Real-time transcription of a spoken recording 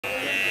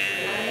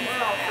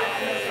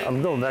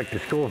I'm going back to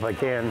school if I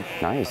can.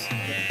 Nice.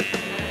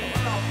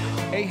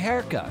 A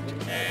haircut.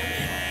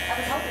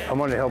 I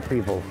want to help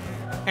people.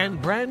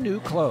 And brand new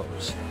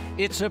clothes.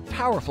 It's a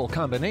powerful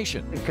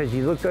combination. Because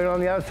you look good on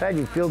the outside,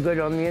 you feel good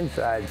on the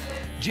inside.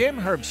 Jim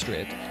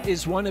Herbstritt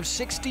is one of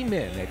 60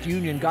 men at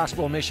Union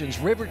Gospel Mission's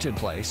Riverton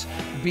Place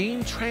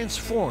being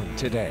transformed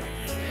today.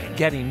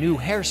 Getting new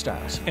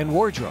hairstyles and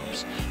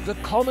wardrobes, the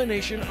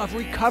culmination of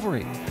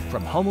recovery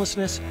from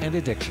homelessness and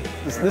addiction.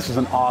 This is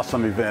an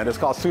awesome event. It's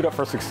called Suit Up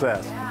for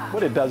Success.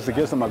 What it does is it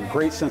gives them a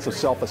great sense of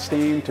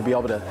self-esteem to be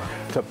able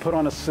to put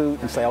on a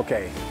suit and say,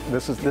 okay,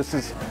 this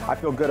is, I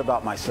feel good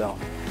about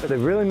myself. They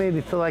really made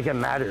me feel like I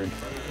mattered.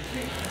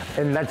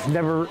 And that's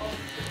never,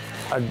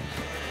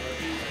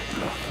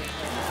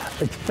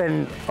 it's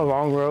been a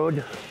long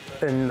road,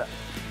 and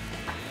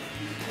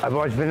I've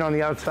always been on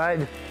the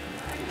outside,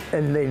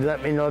 and they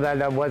let me know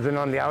that I wasn't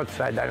on the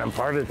outside, that I'm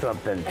part of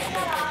something.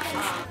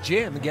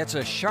 Jim gets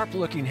a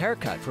sharp-looking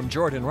haircut from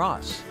Jordan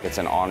Ross. It's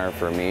an honor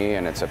for me,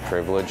 and it's a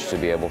privilege to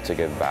be able to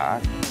give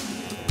back.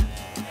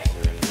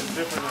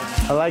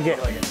 I like it.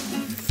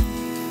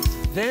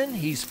 Then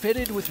he's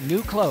fitted with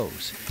new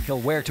clothes he'll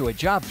wear to a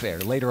job fair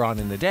later on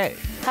in the day.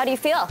 How do you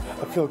feel?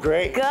 I feel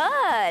great. Good.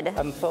 I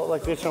haven't felt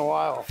like this in a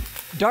while.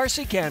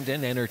 Darcy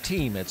Camden and her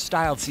team at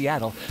Styled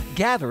Seattle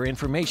gather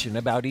information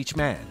about each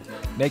man,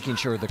 making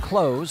sure the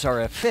clothes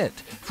are a fit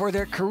for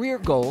their career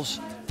goals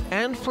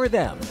and for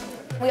them.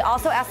 We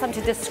also asked them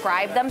to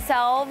describe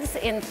themselves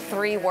in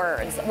 3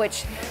 words,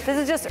 which this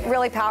is just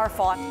really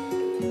powerful.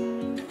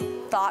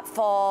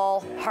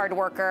 Thoughtful, hard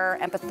worker,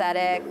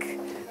 empathetic,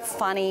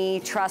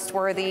 funny,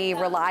 trustworthy,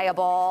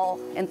 reliable,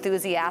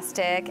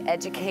 enthusiastic,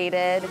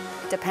 educated,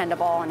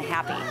 dependable, and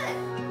happy.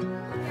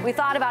 We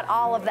thought about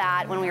all of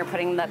that when we were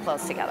putting the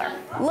clothes together.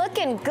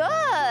 Looking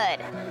good.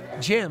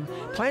 Jim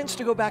plans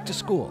to go back to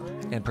school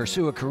and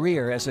pursue a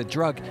career as a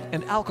drug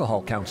and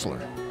alcohol counselor.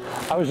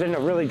 I was in a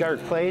really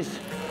dark place,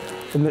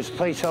 and this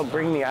place helped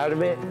bring me out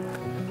of it.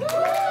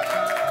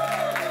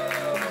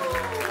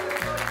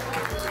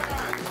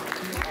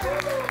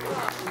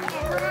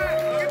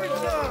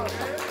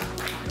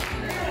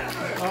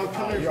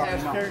 I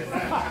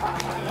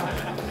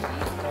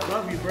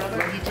love you, brother.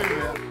 Love you too,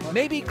 man.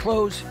 Maybe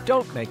clothes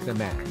don't make the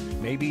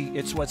man. Maybe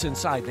it's what's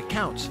inside that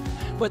counts.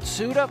 But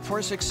Suit Up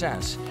for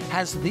Success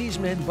has these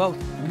men both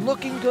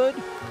looking good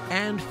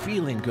and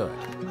feeling good,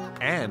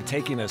 and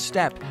taking a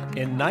step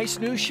in nice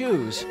new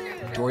shoes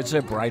towards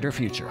a brighter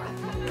future.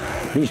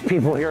 These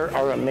people here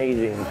are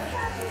amazing.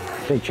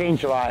 They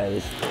change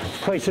lives.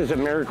 This place is a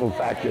miracle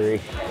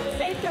factory.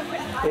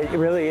 It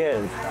really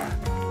is.